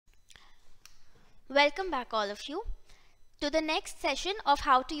Welcome back all of you to the next session of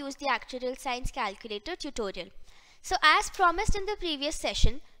how to use the Actuarial Science Calculator tutorial. So as promised in the previous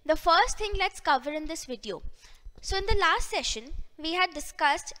session, the first thing let's cover in this video. So in the last session, we had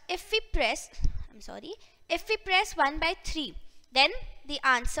discussed if we press 1 by 3, then the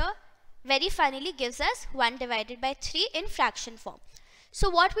answer very funnily gives us 1 divided by 3 in fraction form. So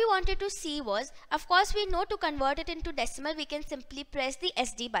what we wanted to see was, of course we know to convert it into decimal, we can simply press the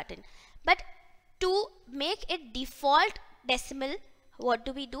SD button. But to make it default decimal, what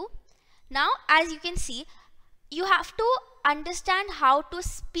do we do? Now, as you can see, you have to understand how to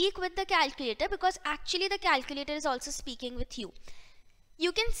speak with the calculator, because actually the calculator is also speaking with you.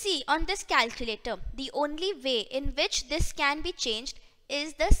 You can see on this calculator, the only way in which this can be changed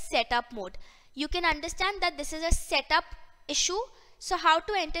is the setup mode. You can understand that this is a setup issue. So how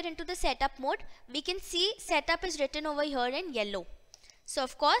to enter into the setup mode? We can see setup is written over here in yellow. So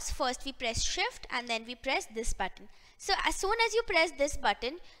of course, first we press shift and then we press this button. So as soon as you press this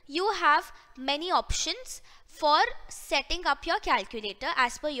button, you have many options for setting up your calculator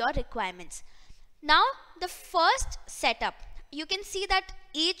as per your requirements. Now the first setup, you can see that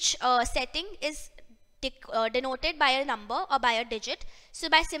each setting is denoted by a number or by a digit. So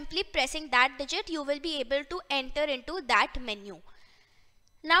by simply pressing that digit, you will be able to enter into that menu.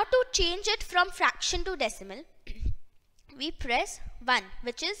 Now to change it from fraction to decimal, we press 1,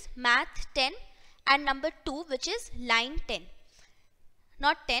 which is math 10, and number 2, which is line 10,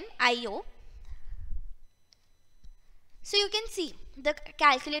 not 10, IO. So you can see the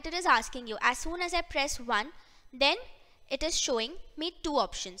calculator is asking you, as soon as I press 1, then it is showing me 2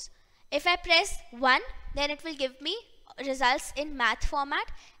 options. If I press 1, then it will give me results in math format.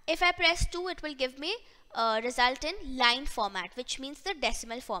 If I press 2, it will give me result in line format, which means the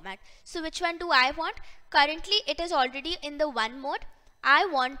decimal format. So which one do I want? Currently it is already in the 1 mode. I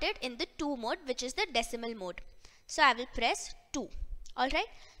want it in the 2 mode, which is the decimal mode. So I will press 2. Alright.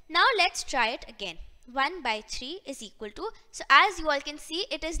 Now let's try it again. 1 by 3 is equal to, so as you all can see,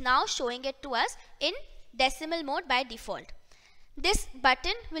 it is now showing it to us in decimal mode by default. This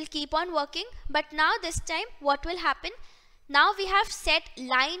button will keep on working, but now this time what will happen? Now we have set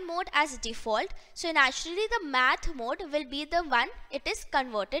line mode as default, so naturally the math mode will be the one it is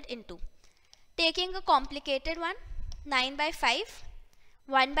converted into. Taking a complicated one, 9 by 5,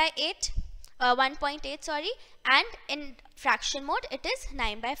 1 by 8, 1.8 sorry, and in fraction mode it is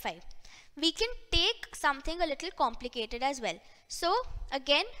 9 by 5. We can take something a little complicated as well. So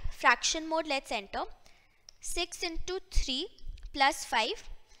again, fraction mode, let's enter 6 into 3 plus 5,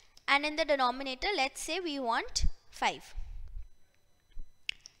 and in the denominator let's say we want 5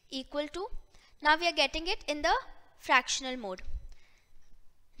 equal to, now we are getting it in the fractional mode.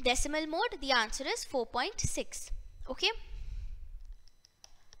 Decimal mode, the answer is 4.6. okay.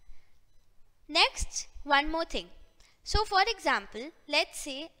 Next, one more thing. So for example, let's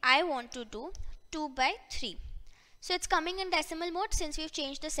say I want to do 2 by 3. So it's coming in decimal mode since we've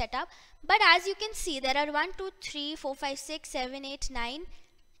changed the setup. But as you can see, there are 1, 2, 3, 4, 5, 6, 7, 8, 9,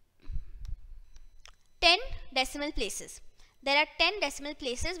 10 decimal places. There are 10 decimal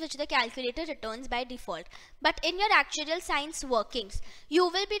places which the calculator returns by default. But in your actuarial science workings, you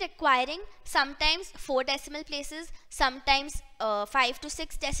will be requiring sometimes 4 decimal places, sometimes 5 to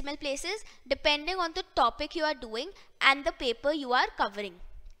 6 decimal places, depending on the topic you are doing and the paper you are covering.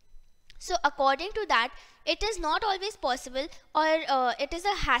 So according to that, it is not always possible, or it is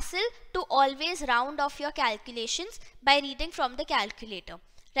a hassle to always round off your calculations by reading from the calculator.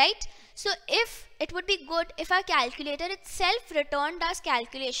 Right? So if it would be good if our calculator itself returned us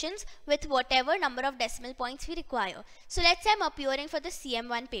calculations with whatever number of decimal points we require. So let's say I'm appearing for the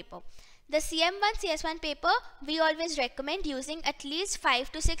CM1 paper. The CM1 CS1 paper, we always recommend using at least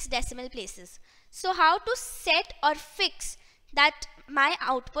 5 to 6 decimal places. So how to set or fix that my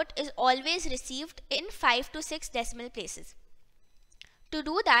output is always received in 5 to 6 decimal places? To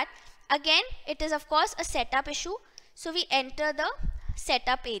do that, again, it is of course a setup issue. So we enter the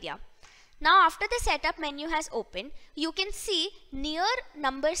setup area. Now after the setup menu has opened, you can see near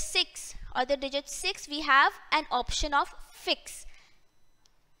number 6 or the digit 6, we have an option of fix.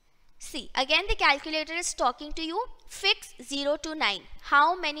 See, again the calculator is talking to you, fix 0 to 9.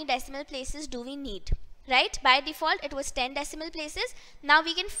 How many decimal places do we need? Right? By default it was 10 decimal places. Now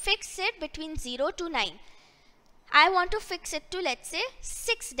we can fix it between 0 to 9. I want to fix it to, let's say,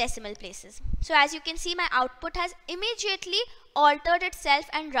 6 decimal places. So as you can see, my output has immediately altered itself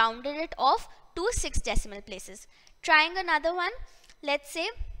and rounded it off to 6 decimal places. Trying another one, let's say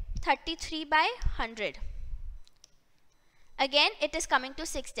 33 by 100. Again, it is coming to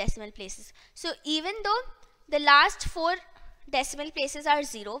 6 decimal places. So even though the last 4 decimal places are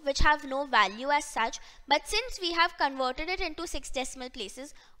 0, which have no value as such, but since we have converted it into 6 decimal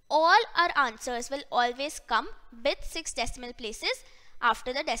places, all our answers will always come with 6 decimal places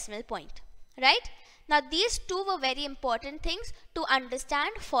after the decimal point, right? Now these two were very important things to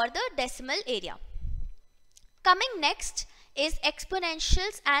understand for the decimal area. Coming next is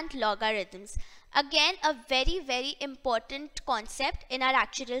exponentials and logarithms. Again, a very important concept in our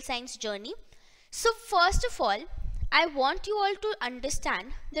actuarial science journey. So first of all, I want you all to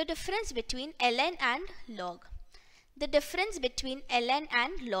understand the difference between ln and log. The difference between ln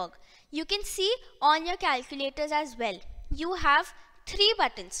and log. You can see on your calculators as well. You have 3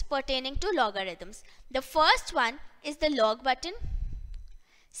 buttons pertaining to logarithms. The first one is the log button.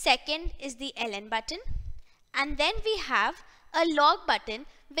 Second is the ln button. And then we have a log button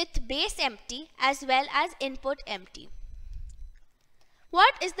with base empty as well as input empty.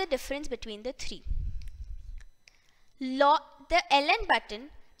 What is the difference between the 3? The ln button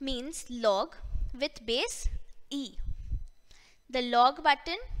means log with base e. The log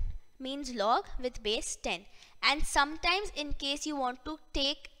button means log with base 10. And sometimes in case you want to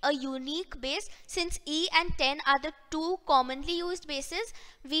take a unique base, since e and 10 are the 2 commonly used bases,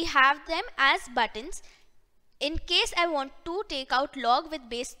 we have them as buttons. In case I want to take out log with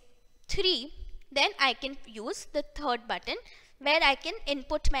base 3, then I can use the third button where I can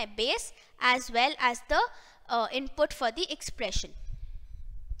input my base as well as the input for the expression.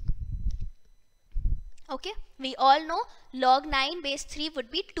 Okay, we all know log 9 base 3 would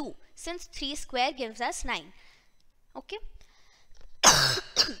be 2, since 3 square gives us 9. Okay.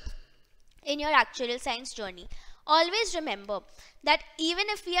 In your actuarial science journey, always remember that even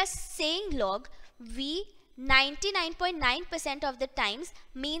if we are saying log, we 99.9% of the times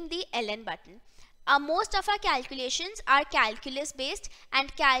mean the ln button. Most of our calculations are calculus based,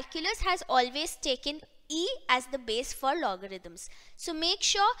 and calculus has always taken e as the base for logarithms. So make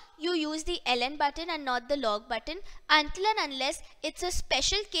sure you use the ln button and not the log button until and unless it's a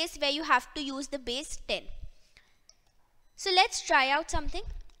special case where you have to use the base 10. So let's try out something.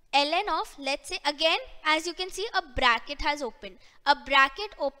 ln of, let's say, again, as you can see, a bracket has opened. A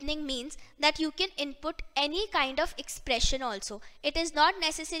bracket opening means that you can input any kind of expression also. It is not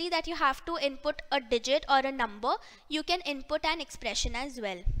necessary that you have to input a digit or a number. You can input an expression as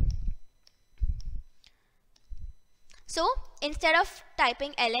well. So instead of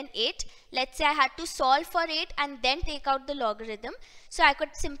typing ln 8, let's say I had to solve for 8 and then take out the logarithm. So I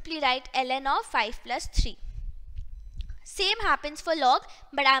could simply write ln of 5 plus 3. Same happens for log,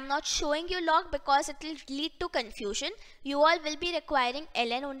 but I am not showing you log because it will lead to confusion. You all will be requiring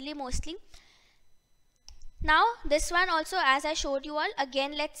ln only mostly. Now this one also, as I showed you all,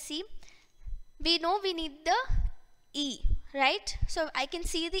 again let's see. We know we need the e, right? So I can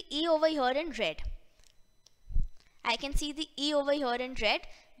see the e over here in red. I can see the e over here in red,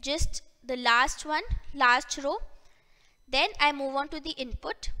 just the last one, last row. Then I move on to the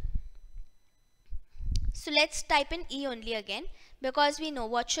input. So let's type in e only again, because we know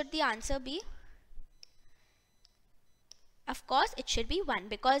what should the answer be. Of course it should be 1,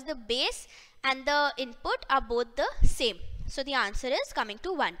 because the base and the input are both the same. So the answer is coming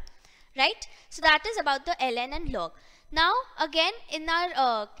to 1, right? So that is about the ln and log. Now again in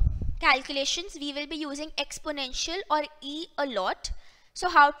our calculations we will be using exponential or e a lot. So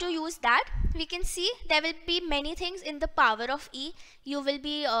how to use that? We can see there will be many things in the power of e. You will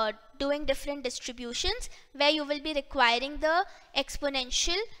be doing different distributions where you will be requiring the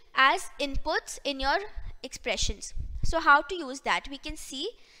exponential as inputs in your expressions. So how to use that? We can see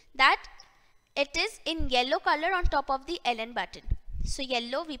that it is in yellow color on top of the ln button. So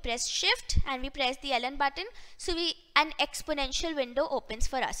yellow, we press shift and we press the ln button. So an exponential window opens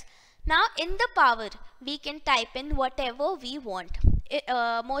for us. Now in the power we can type in whatever we want.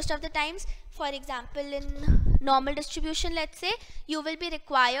 Most of the times, for example in normal distribution, let's say, you will be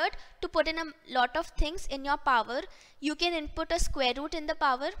required to put in a lot of things in your power. You can input a square root in the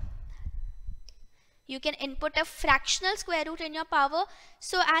power. You can input a fractional square root in your power.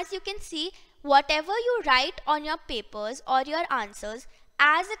 So as you can see, whatever you write on your papers or your answers,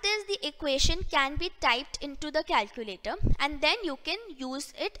 as it is, the equation can be typed into the calculator and then you can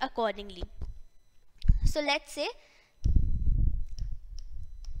use it accordingly. So let's say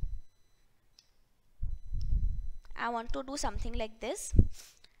I want to do something like this.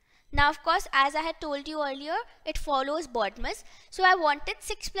 Now of course, as I had told you earlier, it follows BODMAS. So I wanted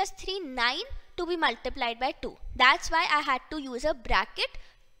 6 plus 3, 9 to be multiplied by 2. That's why I had to use a bracket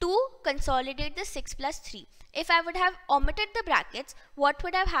to consolidate the 6 plus 3. If I would have omitted the brackets, what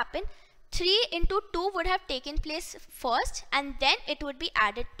would have happened? 3 into 2 would have taken place first and then it would be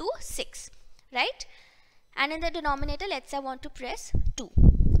added to 6, right? and in the denominator, let's say I want to press 2.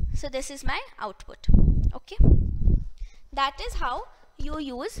 So this is my output. Okay, that is how you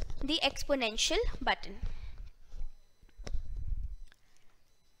use the exponential button.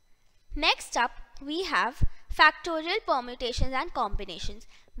 Next up, we have factorial permutations and combinations.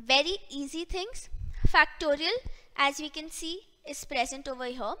 Very easy things. Factorial, as we can see, is present over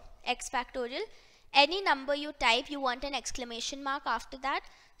here, x factorial. Any number you type, you want an exclamation mark after that,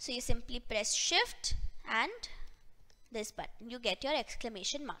 so you simply press shift and this button, you get your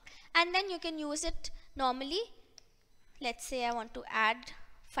exclamation mark, and then you can use it normally. Let's say I want to add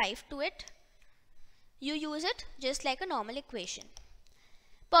 5 to it, you use it just like a normal equation.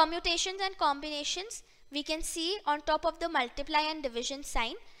 Permutations and combinations, we can see on top of the multiply and division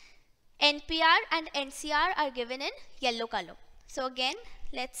sign, NPR and NCR are given in yellow color. So again,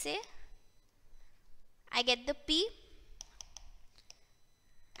 let's say I get the P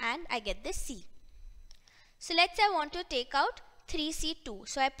and I get the C. So let's say I want to take out 3C2.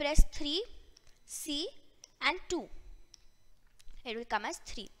 So I press 3, C and 2. It will come as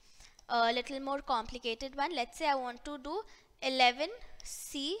 3. A little more complicated one. Let's say I want to do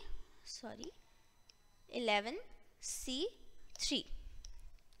 11C3.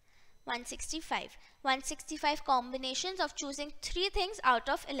 165. 165 combinations of choosing 3 things out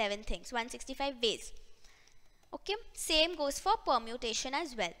of 11 things. 165 ways. Okay, same goes for permutation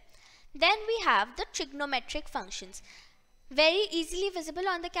as well. Then we have the trigonometric functions. Very easily visible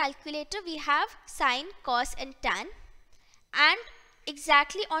on the calculator, we have sine, cos and tan, and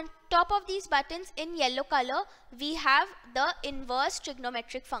exactly on top of these buttons in yellow color we have the inverse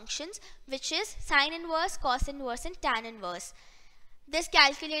trigonometric functions, which is sine inverse, cos inverse and tan inverse. This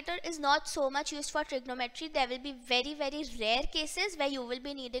calculator is not so much used for trigonometry. There will be very rare cases where you will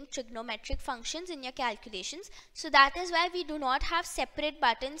be needing trigonometric functions in your calculations. So that is why we do not have separate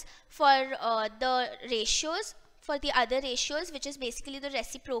buttons for the ratios, for the other ratios, which is basically the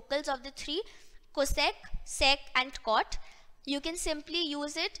reciprocals of the 3, cosec, sec and cot. You can simply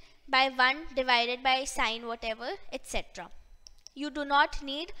use it by 1 divided by sine whatever, etc. You do not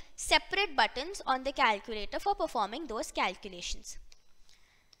need separate buttons on the calculator for performing those calculations.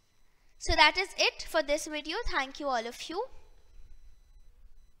 So that is it for this video. Thank you all of you.